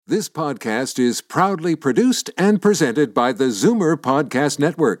This podcast is proudly produced and presented by the Zoomer Podcast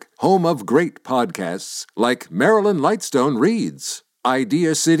Network, home of great podcasts like Marilyn Lightstone Reads,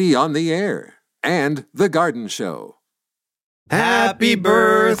 Idea City on the Air, and The Garden Show. Happy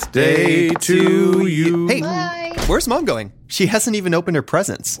birthday to you. Hey, Bye. Where's Mom going? She hasn't even opened her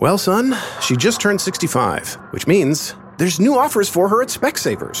presents. Well, son, she just turned 65, which means there's new offers for her at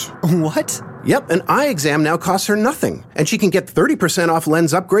Specsavers. What? Yep, an eye exam now costs her nothing, and she can get 30% off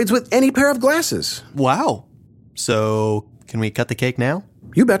lens upgrades with any pair of glasses. Wow. So, can we cut the cake now?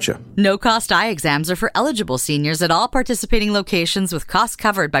 You betcha. No-cost eye exams are for eligible seniors at all participating locations with costs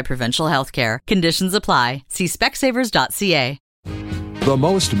covered by provincial healthcare. Conditions apply. See specsavers.ca. The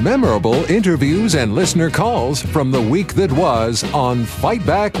most memorable interviews and listener calls from the week that was on Fight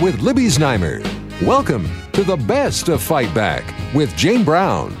Back with Libby Znaimer. Welcome to the best of Fight Back with Jane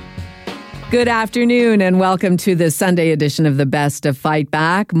Brown. Good afternoon and welcome to the Sunday edition of the Best of Fight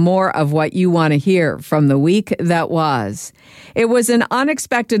Back. More of what you want to hear from the week that was. It was an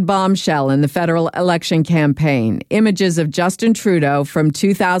unexpected bombshell in the federal election campaign. Images of Justin Trudeau from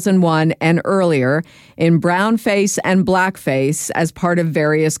 2001 and earlier in brownface and blackface as part of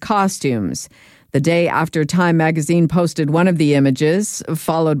various costumes. The day after Time magazine posted one of the images,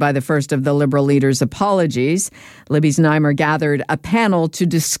 followed by the first of the Liberal leader's apologies, Libby Znaimer gathered a panel to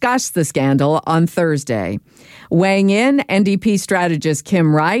discuss the scandal on Thursday. Weighing in, NDP strategist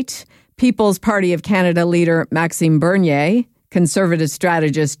Kim Wright, People's Party of Canada leader Maxime Bernier, Conservative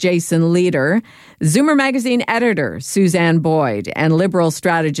strategist Jason Lietaer, Zoomer magazine editor Suzanne Boyd, and Liberal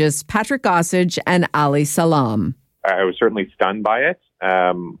strategists Patrick Gossage and Salam. I was certainly stunned by it.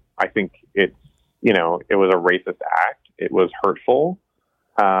 I think it was a racist act. It was hurtful.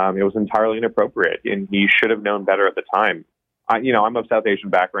 It was entirely inappropriate, and he should have known better at the time. I'm of South Asian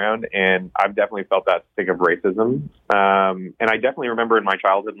background, and I've definitely felt that sting of racism. And I definitely remember in my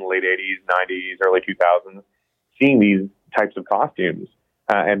childhood in the late 80s, 90s, early 2000s, seeing these types of costumes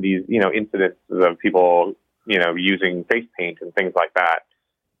and these, incidents of people, using face paint and things like that.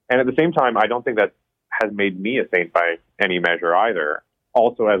 And at the same time, I don't think that has made me a saint by any measure either.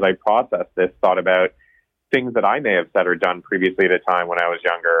 Also, as I processed this, thought about things that I may have said or done previously at a time when I was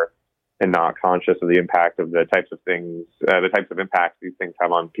younger and not conscious of the impact of the types of impacts these things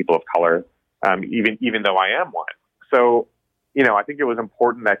have on people of color, even though I am one. So, I think it was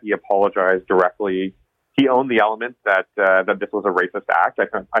important that he apologized directly. He owned the element that this was a racist act.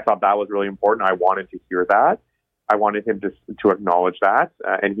 I thought that was really important. I wanted to hear that. I wanted him to acknowledge that,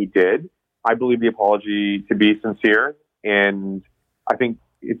 and he did. I believe the apology to be sincere, and I think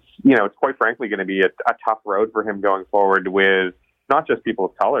it's quite frankly going to be a tough road for him going forward with not just people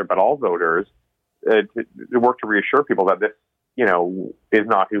of color, but all voters to work to reassure people that this, is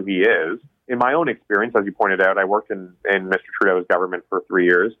not who he is. In my own experience, as you pointed out, I worked in Mr. Trudeau's government for 3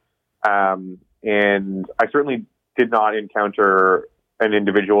 years. And I certainly did not encounter an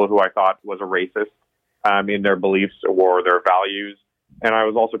individual who I thought was a racist in their beliefs or their values. And I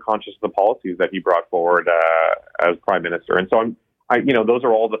was also conscious of the policies that he brought forward as Prime Minister. And so those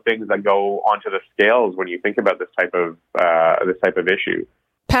are all the things that go onto the scales when you think about this type of issue.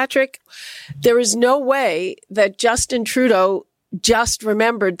 Patrick, there is no way that Justin Trudeau just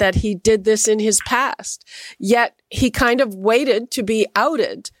remembered that he did this in his past. Yet he kind of waited to be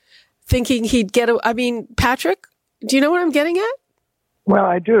outed, thinking he'd get Patrick, do you know what I'm getting at? Well,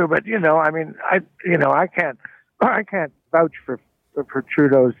 I do, but I can't vouch for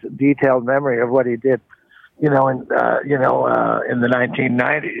Trudeau's detailed memory of what he did. In the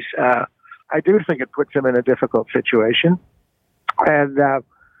 1990s, I do think it puts him in a difficult situation, and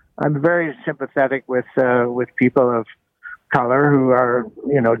I'm very sympathetic with people of color who are,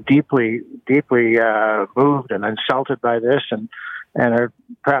 deeply moved and insulted by this, and are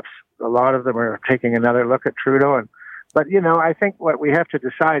perhaps a lot of them are taking another look at Trudeau. But I think what we have to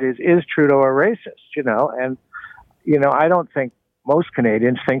decide is Trudeau a racist? And I don't think most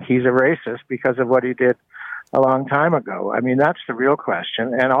Canadians think he's a racist because of what he did a long time ago. I mean, that's the real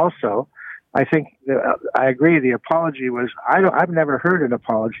question. And also, I think I agree. The apology was. I've never heard an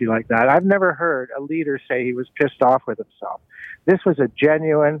apology like that. I've never heard a leader say he was pissed off with himself. This was a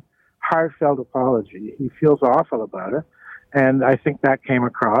genuine, heartfelt apology. He feels awful about it, and I think that came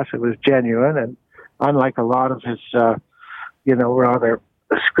across. It was genuine, and unlike a lot of his, rather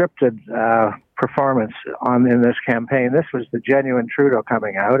scripted performance in this campaign, this was the genuine Trudeau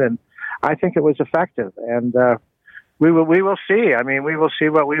coming out, and I think it was effective. And we will see. I mean, we will see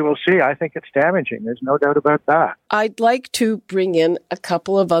what we will see. I think it's damaging. There's no doubt about that. I'd like to bring in a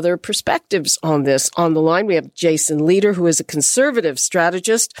couple of other perspectives on this. On the line, we have Jason Lietaer, who is a conservative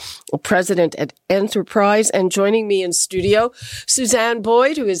strategist, a president at Enterprise, and joining me in studio, Suzanne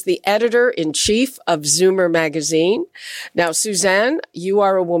Boyd, who is the editor-in-chief of Znaimer magazine. Now, Suzanne, you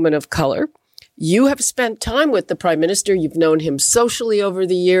are a woman of color. You have spent time with the Prime Minister. You've known him socially over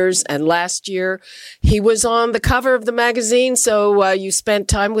the years. And last year, he was on the cover of the magazine. So you spent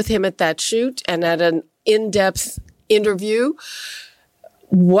time with him at that shoot and at an in-depth interview.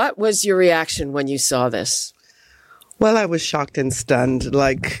 What was your reaction when you saw this? Well, I was shocked and stunned,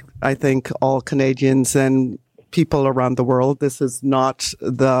 like I think all Canadians and people around the world. This is not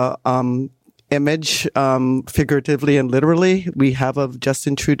the image, figuratively and literally, we have of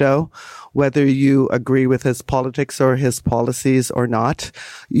Justin Trudeau. Whether you agree with his politics or his policies or not,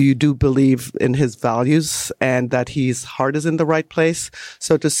 you do believe in his values and that his heart is in the right place.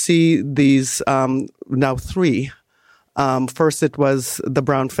 So to see these now three, first it was the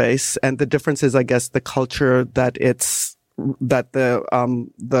brown face, and the difference is, I guess, the culture that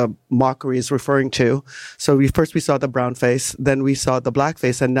the mockery is referring to. So we saw the brown face, then we saw the black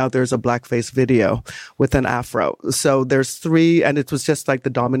face, and now there's a blackface video with an afro. So there's three, and it was just like the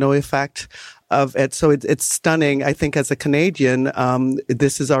domino effect of it. So it's stunning. I think as a Canadian,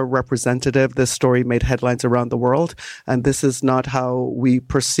 this is our representative. This story made headlines around the world, and this is not how we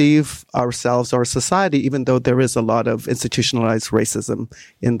perceive ourselves or society, even though there is a lot of institutionalized racism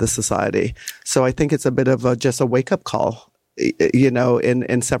in the society. So I think it's a bit of just a wake-up call,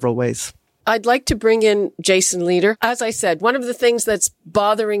 in several ways. I'd like to bring in Jason Lietaer. As I said, one of the things that's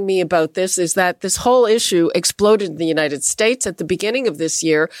bothering me about this is that this whole issue exploded in the United States at the beginning of this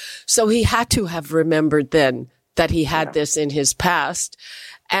year. So he had to have remembered then that he had this in his past.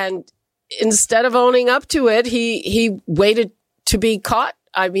 And instead of owning up to it, he waited to be caught.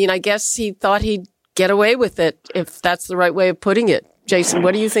 I mean, I guess he thought he'd get away with it, if that's the right way of putting it. Jason,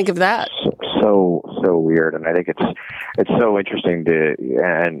 what do you think of that? So weird, and I think it's so interesting to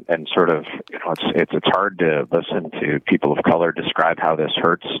and sort of it's hard to listen to people of color describe how this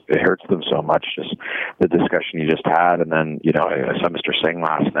hurts. It hurts them so much. Just the discussion you just had, and then I saw Mr. Singh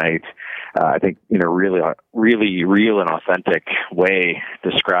last night. I think really real and authentic way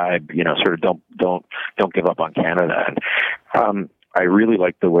describe sort of don't give up on Canada. And I really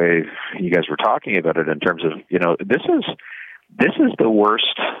like the way you guys were talking about it in terms of this is the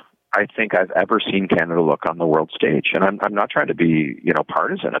worst I think I've ever seen Canada look on the world stage. And I'm not trying to be,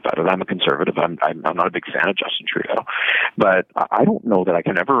 partisan about it. I'm a conservative. I'm not a big fan of Justin Trudeau. But I don't know that I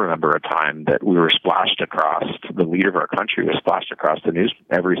can ever remember a time that we were splashed across, the leader of our country was splashed across the news,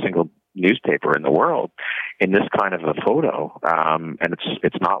 every single newspaper in the world in this kind of a photo. And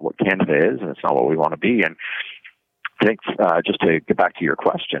it's not what Canada is, and it's not what we want to be. And I think, just to get back to your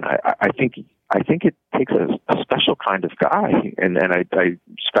question, I think it takes a special kind of guy, and I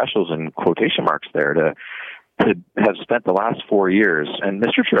specials in quotation marks there, to have spent the last 4 years. And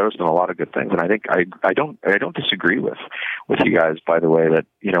Mr. Trudeau's done a lot of good things, and I think I don't disagree with you guys, by the way, that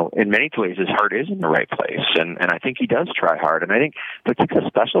in many ways his heart is in the right place, and I think he does try hard. And I think it takes a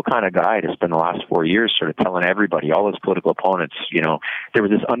special kind of guy to spend the last 4 years sort of telling everybody, all his political opponents, there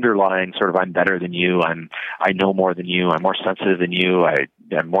was this underlying sort of I'm better than you, I know more than you, I'm more sensitive than you,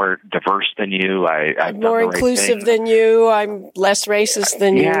 I'm more diverse than you, I'm more inclusive than you, I'm less racist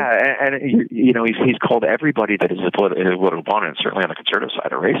than you. Yeah, and he's called everybody that is a political opponent, certainly on the conservative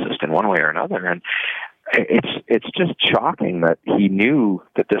side, a racist in one way or another. And it's just shocking that he knew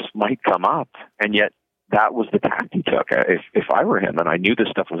that this might come up, and yet that was the tact he took. If I were him and I knew this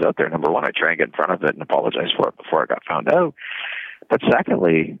stuff was out there, number one, I'd try and get in front of it and apologize for it before I got found out. But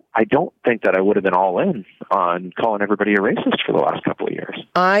secondly, I don't think that I would have been all in on calling everybody a racist for the last couple of years.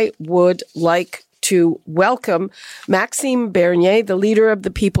 I would like to welcome Maxime Bernier, the leader of the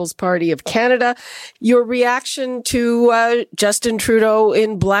People's Party of Canada. Your reaction to Justin Trudeau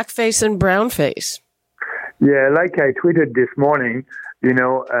in blackface and brownface? Yeah, like I tweeted this morning,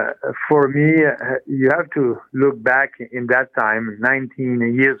 for me, you have to look back in that time,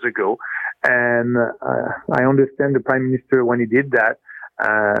 19 years ago, and I understand the Prime Minister when he did that.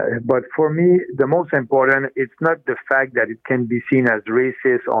 But for me, the most important, it's not the fact that it can be seen as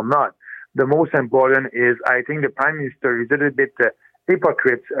racist or not. The most important is, I think the Prime Minister is a little bit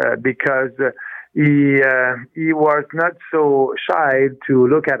hypocrite because he was not so shy to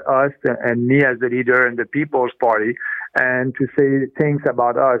look at us and me as the leader and the People's Party and to say things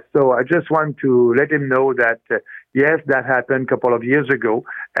about us. So I just want to let him know that, yes, that happened a couple of years ago,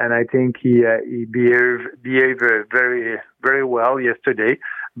 and I think he behaved very, very well yesterday.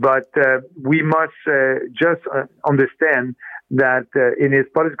 But we must just understand that in his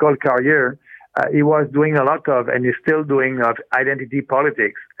political career, he was doing a lot of, and is still doing, of identity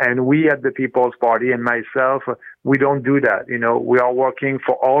politics. And we at the People's Party and myself, we don't do that. We are working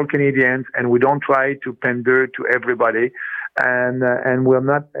for all Canadians, and we don't try to pander to everybody. And we're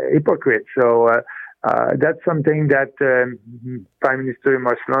not hypocrites. So that's something that Prime Minister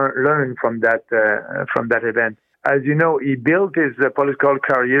must learn from that event. As you know, he built his political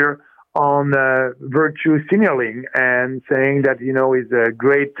career on virtue signaling and saying that he's a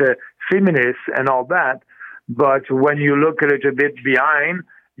great feminist and all that. But when you look a little bit behind,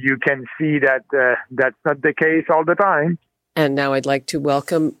 you can see that that's not the case all the time. And now I'd like to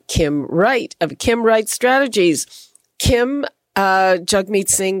welcome Kim Wright of Kim Wright Strategies. Kim, Jagmeet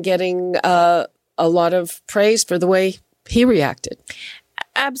Singh getting a lot of praise for the way he reacted.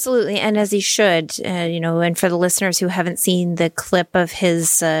 Absolutely, and as he should, and for the listeners who haven't seen the clip of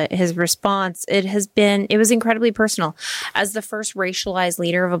his response, it was incredibly personal. As the first racialized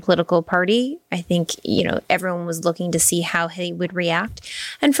leader of a political party, I think, everyone was looking to see how he would react.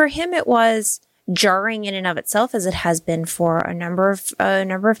 And for him, it was jarring in and of itself, as it has been for a number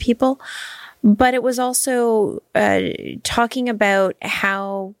of people. But it was also talking about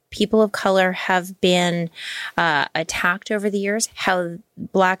how people of color have been attacked over the years, how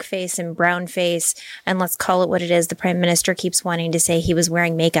blackface and brownface, and let's call it what it is, the Prime Minister keeps wanting to say he was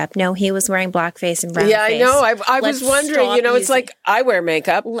wearing makeup. No, he was wearing blackface and brownface. Yeah, I know. I was wondering, it's like I wear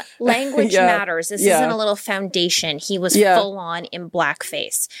makeup. Language matters. This isn't a little foundation. He was full on in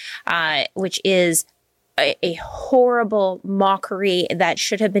blackface, which is a horrible mockery that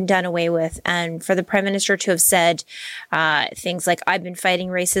should have been done away with. And for the Prime Minister to have said things like, I've been fighting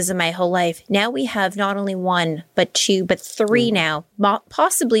racism my whole life. Now we have not only one, but two, but three now,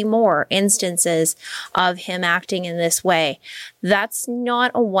 possibly more instances of him acting in this way. That's not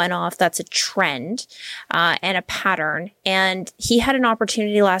a one-off. That's a trend and a pattern. And he had an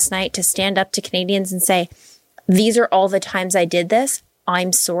opportunity last night to stand up to Canadians and say, these are all the times I did this.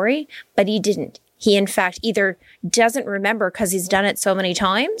 I'm sorry, but he didn't. He, in fact, either doesn't remember because he's done it so many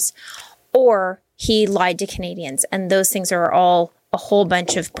times, or he lied to Canadians. And those things are all a whole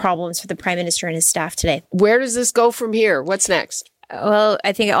bunch of problems for the Prime Minister and his staff today. Where does this go from here? What's next? Well,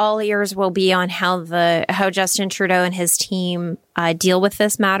 I think all ears will be on how Justin Trudeau and his team deal with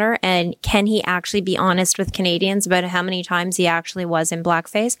this matter, and can he actually be honest with Canadians about how many times he actually was in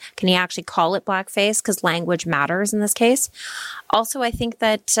blackface? Can he actually call it blackface? Because language matters in this case. Also, I think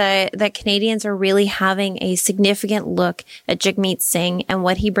that Canadians are really having a significant look at Jagmeet Singh and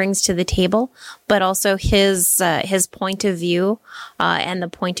what he brings to the table, but also his point of view and the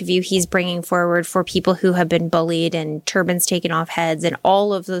point of view he's bringing forward for people who have been bullied and turbans taken off heads and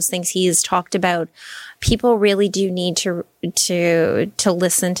all of those things he has talked about. People really do need to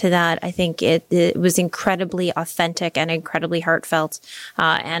listen to that. I think it was incredibly authentic and incredibly heartfelt,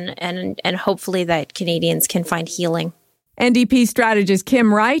 and hopefully that Canadians can find healing. NDP strategist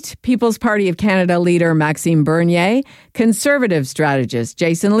Kim Wright, People's Party of Canada leader Maxime Bernier, Conservative strategist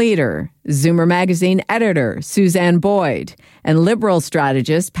Jason Lietaer, Znaimer magazine editor Suzanne Boyd, and Liberal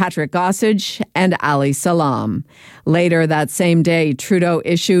strategist Patrick Gossage and Ali Salam. Later that same day, Trudeau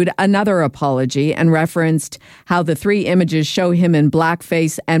issued another apology and referenced how the three images show him in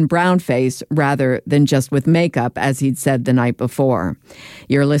blackface and brownface rather than just with makeup, as he'd said the night before.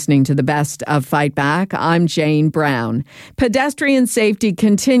 You're listening to the best of Fight Back. I'm Jane Brown. Pedestrian safety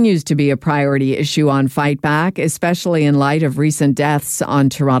continues to be a priority issue on Fight Back, especially in light of recent deaths on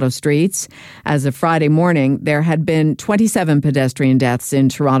Toronto streets. As of Friday morning, there had been 27 pedestrian deaths in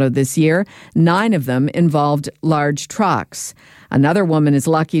Toronto this year. 9 of them involved large trucks. Another woman is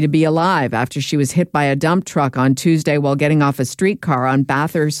lucky to be alive after she was hit by a dump truck on Tuesday while getting off a streetcar on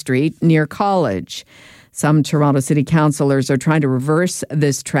Bathurst Street near College. Some Toronto City councillors are trying to reverse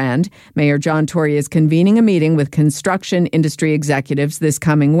this trend. Mayor John Tory is convening a meeting with construction industry executives this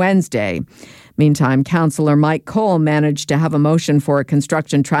coming Wednesday. Meantime, Councillor Mike Colle managed to have a motion for a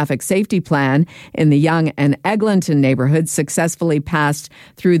construction traffic safety plan in the Yonge and Eglinton neighbourhoods successfully passed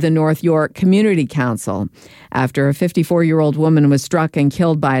through the North York Community Council after a 54-year-old woman was struck and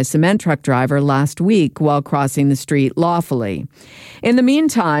killed by a cement truck driver last week while crossing the street lawfully. In the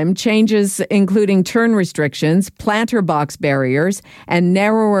meantime, changes including turn restrictions, planter box barriers, and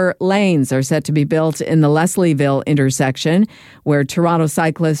narrower lanes are set to be built in the Leslieville intersection, where Toronto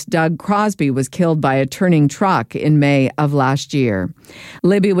cyclist Doug Crosby was killed by a turning truck in May of last year.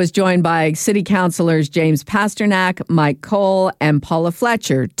 Libby was joined by City Councillors James Pasternak, Mike Colle, and Paula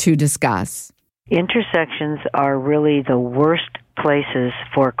Fletcher to discuss. Intersections are really the worst places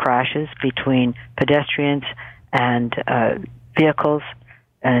for crashes between pedestrians and vehicles.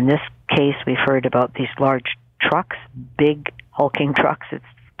 And in this case, we've heard about these large trucks, big hulking trucks. It's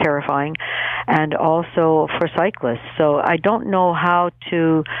terrifying. And also for cyclists. So I don't know how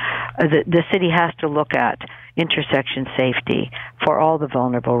the city has to look at intersection safety for all the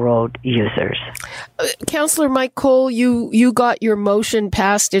vulnerable road users. Councillor Mike Colle, you got your motion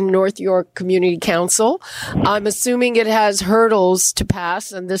passed in North York Community Council. I'm assuming it has hurdles to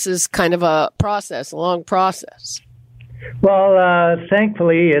pass, and this is kind of a long process. Well,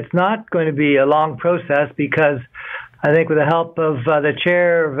 thankfully, it's not going to be a long process because I think with the help of the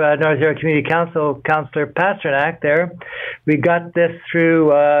chair of North York Community Council, Councillor Pasternak there, we got this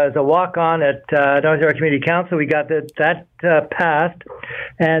through as a walk-on at North York Community Council. We got that passed.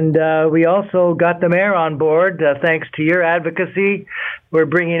 And we also got the mayor on board, thanks to your advocacy. We're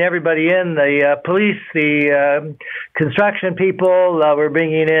bringing everybody in, the police, the construction people. We're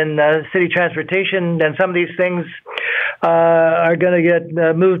bringing in city transportation, and some of these things are going to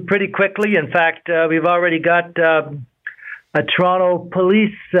get moved pretty quickly. In fact, we've already got a Toronto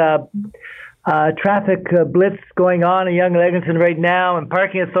police traffic blitz going on in Yonge and Eglinton right now, and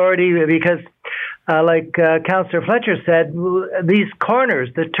parking authority, because like Councillor Fletcher said, these corners,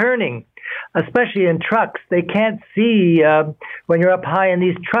 the turning, especially in trucks, they can't see when you're up high in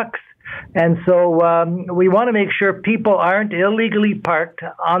these trucks. And so we want to make sure people aren't illegally parked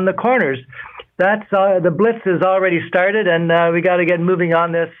on the corners. That's the blitz has already started, and we got to get moving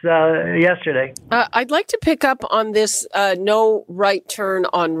on this yesterday. I'd like to pick up on this no right turn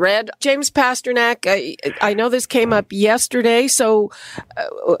on red. James Pasternak, I know this came up yesterday, so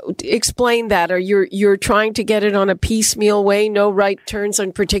explain that. Are you're trying to get it on a piecemeal way, no right turns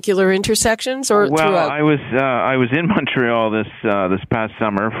on particular intersections, or throughout? I was in Montreal this past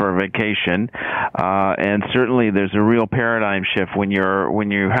summer for a vacation, and certainly there's a real paradigm shift when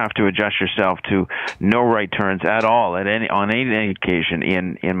you have to adjust yourself to no right turns at all on any occasion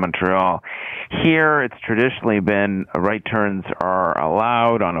in Montreal. Here, it's traditionally been right turns are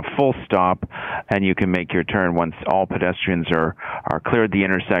allowed on a full stop, and you can make your turn once all pedestrians are cleared the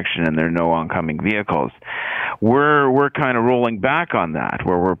intersection and there are no oncoming vehicles. We're kind of rolling back on that,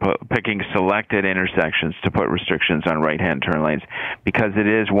 where we're picking selected intersections to put restrictions on right-hand turn lanes, because it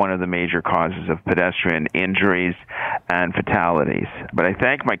is one of the major causes of pedestrian injuries and fatalities. But I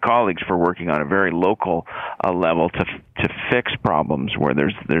thank my colleagues for working on a very local level to fix problems where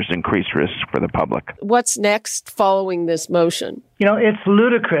there's increased risk for the public. What's next following this motion? You know, it's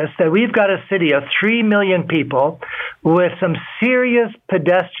ludicrous that we've got a city of 3 million people with some serious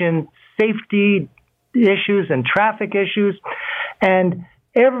pedestrian safety issues and traffic issues, and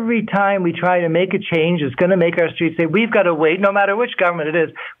every time we try to make a change, it's going to make our streets say, we've got to wait, no matter which government it is,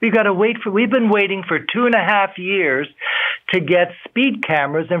 we've been waiting for 2.5 years to get speed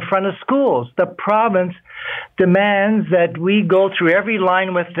cameras in front of schools. The province demands that we go through every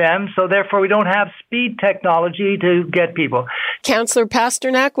line with them, so therefore we don't have speed technology to get people. Councillor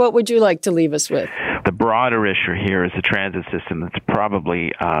Pasternak, what would you like to leave us with? The broader issue here is a transit system that's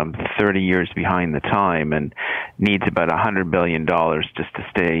probably 30 years behind the time and needs about $100 billion just to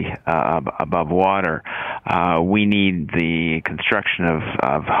stay above water. We need the construction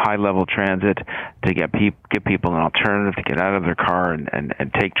of high-level transit to get people an alternative to get out of their car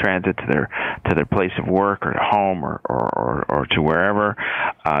and take transit to their place of work or home or to wherever.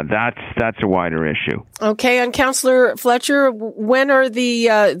 That's a wider issue. Okay, and Councillor Fletcher, when are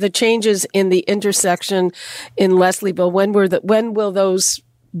the changes in the intersection in Leslieville? When will those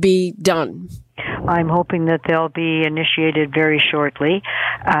be done? I'm hoping that they'll be initiated very shortly,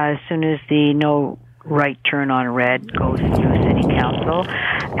 as soon as the no right turn on red goes through City Council,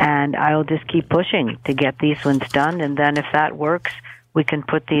 and I'll just keep pushing to get these ones done, and then if that works, we can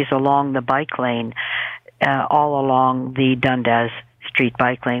put these along the bike lane, all along the Dundas Street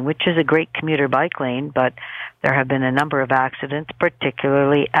bike lane, which is a great commuter bike lane, but there have been a number of accidents,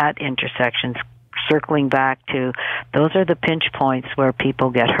 particularly at intersections. Circling back to, those are the pinch points where people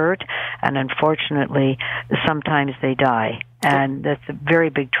get hurt, and unfortunately, sometimes they die. And that's a very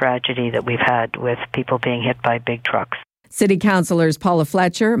big tragedy that we've had with people being hit by big trucks. City Councillors Paula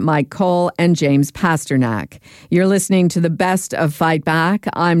Fletcher, Mike Colle, and James Pasternak. You're listening to the Best of Fight Back.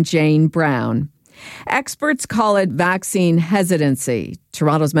 I'm Jane Brown. Experts call it vaccine hesitancy.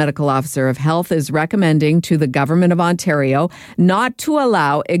 Toronto's Medical Officer of Health is recommending to the Government of Ontario not to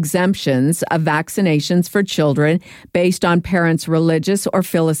allow exemptions of vaccinations for children based on parents' religious or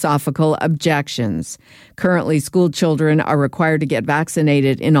philosophical objections. Currently, school children are required to get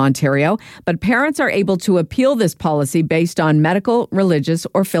vaccinated in Ontario, but parents are able to appeal this policy based on medical, religious,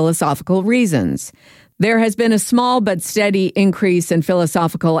 or philosophical reasons. There has been a small but steady increase in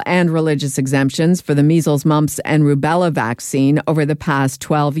philosophical and religious exemptions for the measles, mumps, and rubella vaccine over the past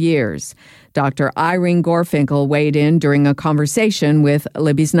 12 years. Dr. Irene Gorfinkel weighed in during a conversation with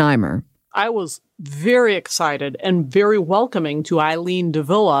Libby Znaimer. I was very excited and very welcoming to Eileen de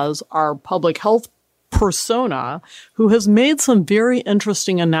Villas, our public health persona, who has made some very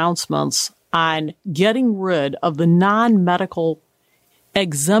interesting announcements on getting rid of the non-medical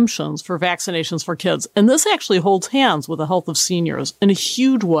exemptions for vaccinations for kids. And this actually holds hands with the health of seniors in a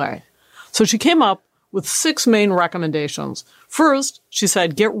huge way. So she came up with 6 main recommendations. First, she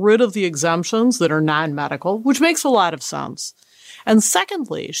said, get rid of the exemptions that are non-medical, which makes a lot of sense. And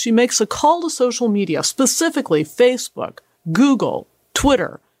secondly, she makes a call to social media, specifically Facebook, Google,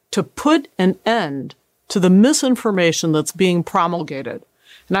 Twitter, to put an end to the misinformation that's being promulgated.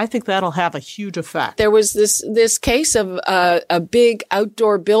 And I think that'll have a huge effect. There was this case of a big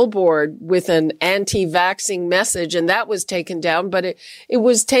outdoor billboard with an anti-vaxxing message, and that was taken down. But it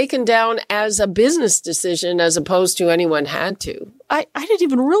was taken down as a business decision as opposed to anyone had to. I didn't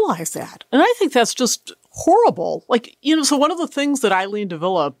even realize that. And I think that's just horrible. So one of the things that Eileen de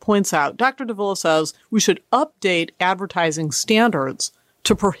Villa points out, Dr. de Villa says we should update advertising standards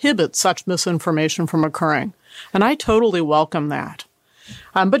to prohibit such misinformation from occurring. And I totally welcome that.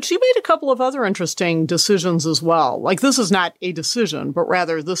 But she made a couple of other interesting decisions as well. This is not a decision, but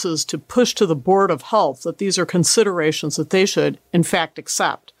rather this is to push to the Board of Health that these are considerations that they should, in fact,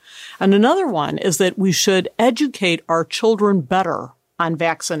 accept. And another one is that we should educate our children better on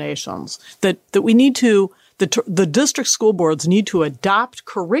vaccinations, that we need to, the district school boards need to adopt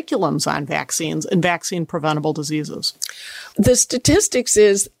curriculums on vaccines and vaccine-preventable diseases. The statistics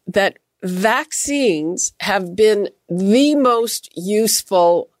is that vaccines have been the most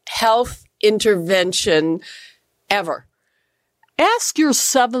useful health intervention ever. Ask your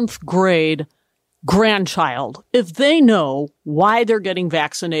 7th grade grandchild if they know why they're getting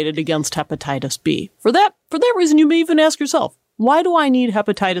vaccinated against hepatitis B. For that reason, you may even ask yourself, why do I need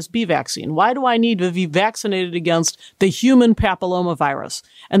hepatitis B vaccine? Why do I need to be vaccinated against the human papillomavirus?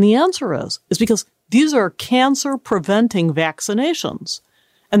 And the answer is because these are cancer-preventing vaccinations.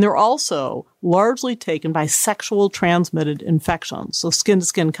 And they're also largely taken by sexual transmitted infections, so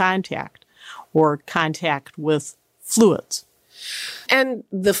skin-to-skin contact or contact with fluids. And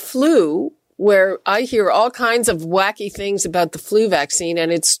the flu, where I hear all kinds of wacky things about the flu vaccine,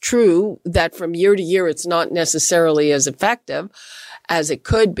 and it's true that from year to year it's not necessarily as effective as it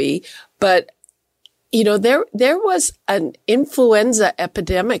could be, but there was an influenza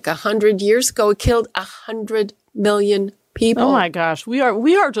epidemic 100 years ago. It killed 100 million people. Oh my gosh, we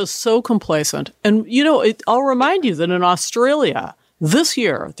are just so complacent. And I'll remind you that in Australia this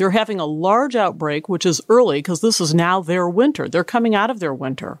year they're having a large outbreak, which is early because this is now their winter. They're coming out of their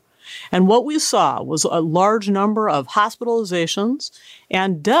winter. And what we saw was a large number of hospitalizations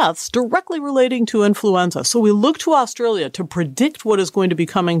and deaths directly relating to influenza. So we look to Australia to predict what is going to be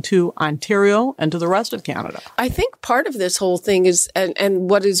coming to Ontario and to the rest of Canada. I think part of this whole thing is, and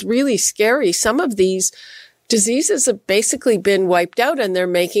what is really scary, some of these diseases have basically been wiped out and they're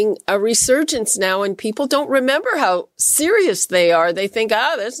making a resurgence now, and people don't remember how serious they are. They think,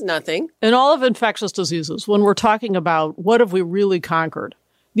 that's nothing. In all of infectious diseases, when we're talking about what have we really conquered,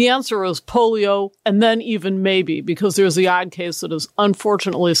 the answer is polio, and then even maybe, because there's the odd case that is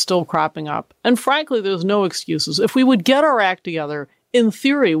unfortunately still cropping up. And frankly, there's no excuses. If we would get our act together, in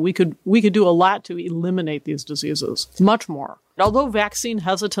theory, we could do a lot to eliminate these diseases, much more. Although vaccine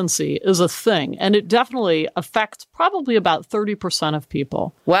hesitancy is a thing, and it definitely affects probably about 30% of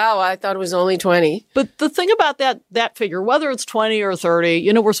people. Wow, I thought it was only 20. But the thing about that figure, whether it's 20 or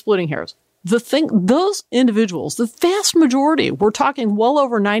 30, we're splitting hairs. Those individuals, the vast majority, we're talking well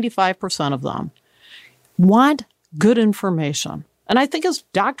over 95% of them, want good information. And I think as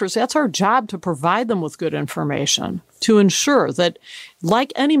doctors, that's our job to provide them with good information, to ensure that,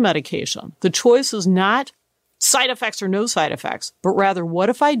 like any medication, the choice is not side effects or no side effects, but rather what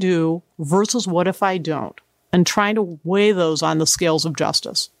if I do versus what if I don't, and trying to weigh those on the scales of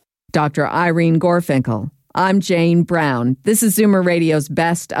justice. Dr. Irene Gorfinkel. I'm Jane Brown. This is Zoomer Radio's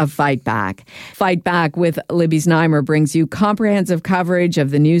Best of Fight Back. Fight Back with Libby Znaimer brings you comprehensive coverage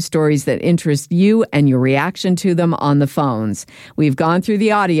of the news stories that interest you and your reaction to them on the phones. We've gone through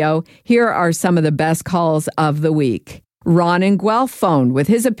the audio. Here are some of the best calls of the week. Ron in Guelph phoned with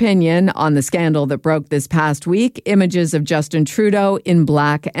his opinion on the scandal that broke this past week, images of Justin Trudeau in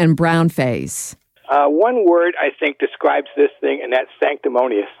black and brown face. One word, I think, describes this thing, and that's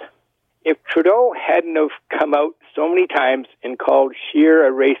sanctimonious. If Trudeau hadn't have come out so many times and called Scheer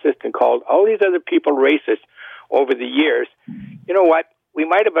a racist and called all these other people racist over the years, you know what? We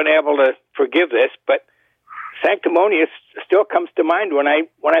might have been able to forgive this, but sanctimonious still comes to mind when I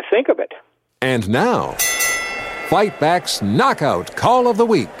think of it. And now, Fight Back's Knockout Call of the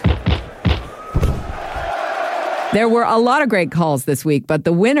Week. There were a lot of great calls this week, but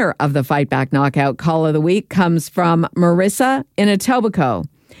the winner of the Fight Back Knockout Call of the Week comes from Marissa in Etobicoke,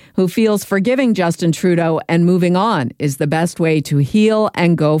 who feels forgiving Justin Trudeau and moving on is the best way to heal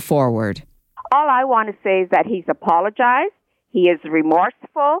and go forward. All I want to say is that he's apologized. He is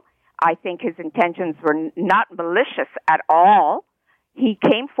remorseful. I think his intentions were not malicious at all. He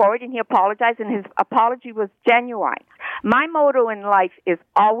came forward and he apologized, and his apology was genuine. My motto in life is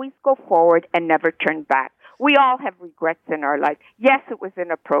always go forward and never turn back. We all have regrets in our life. Yes, it was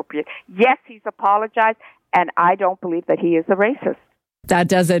inappropriate. Yes, he's apologized, and I don't believe that he is a racist. That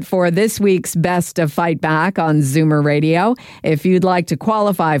does it for this week's Best of Fight Back on Zoomer Radio. If you'd like to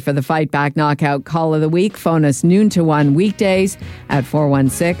qualify for the Fight Back Knockout Call of the Week, phone us noon to 1 weekdays at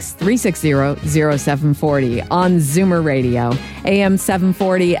 416-360-0740 on Zoomer Radio, AM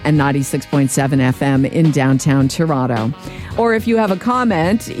 740 and 96.7 FM in downtown Toronto. Or if you have a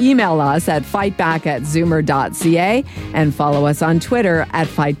comment, email us at fightback@zoomer.ca and follow us on Twitter at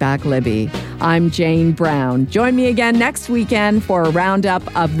FightbackLibby. I'm Jane Brown. Join me again next weekend for a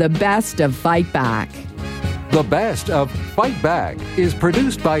roundup of the best of Fight Back. The Best of Fight Back is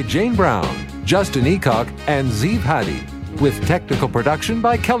produced by Jane Brown, Justin Eacock, and Zeev Hadi, with technical production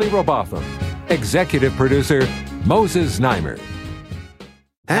by Kelly Robotham. Executive producer, Moses Znaimer.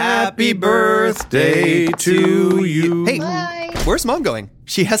 Happy birthday to you. Hey, where's Mom going?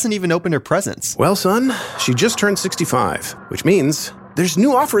 She hasn't even opened her presents. Well, son, she just turned 65, which means there's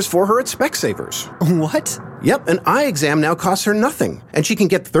new offers for her at Specsavers. What? Yep, an eye exam now costs her nothing, and she can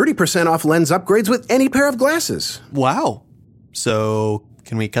get 30% off lens upgrades with any pair of glasses. Wow. So,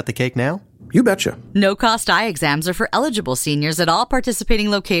 can we cut the cake now? You betcha. No-cost eye exams are for eligible seniors at all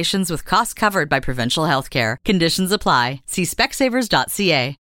participating locations with costs covered by provincial health care. Conditions apply. See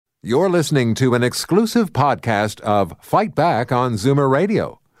specsavers.ca. You're listening to an exclusive podcast of Fight Back on Zoomer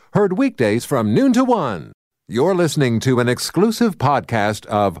Radio. Heard weekdays from noon to 1. You're listening to an exclusive podcast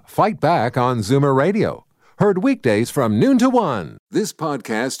of Fight Back on Zoomer Radio. Heard weekdays from noon to 1. This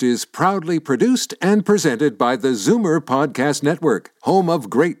podcast is proudly produced and presented by the Zoomer Podcast Network, home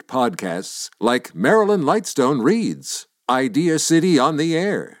of great podcasts like Marilyn Lightstone Reads, Idea City on the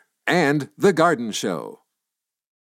Air, and The Garden Show.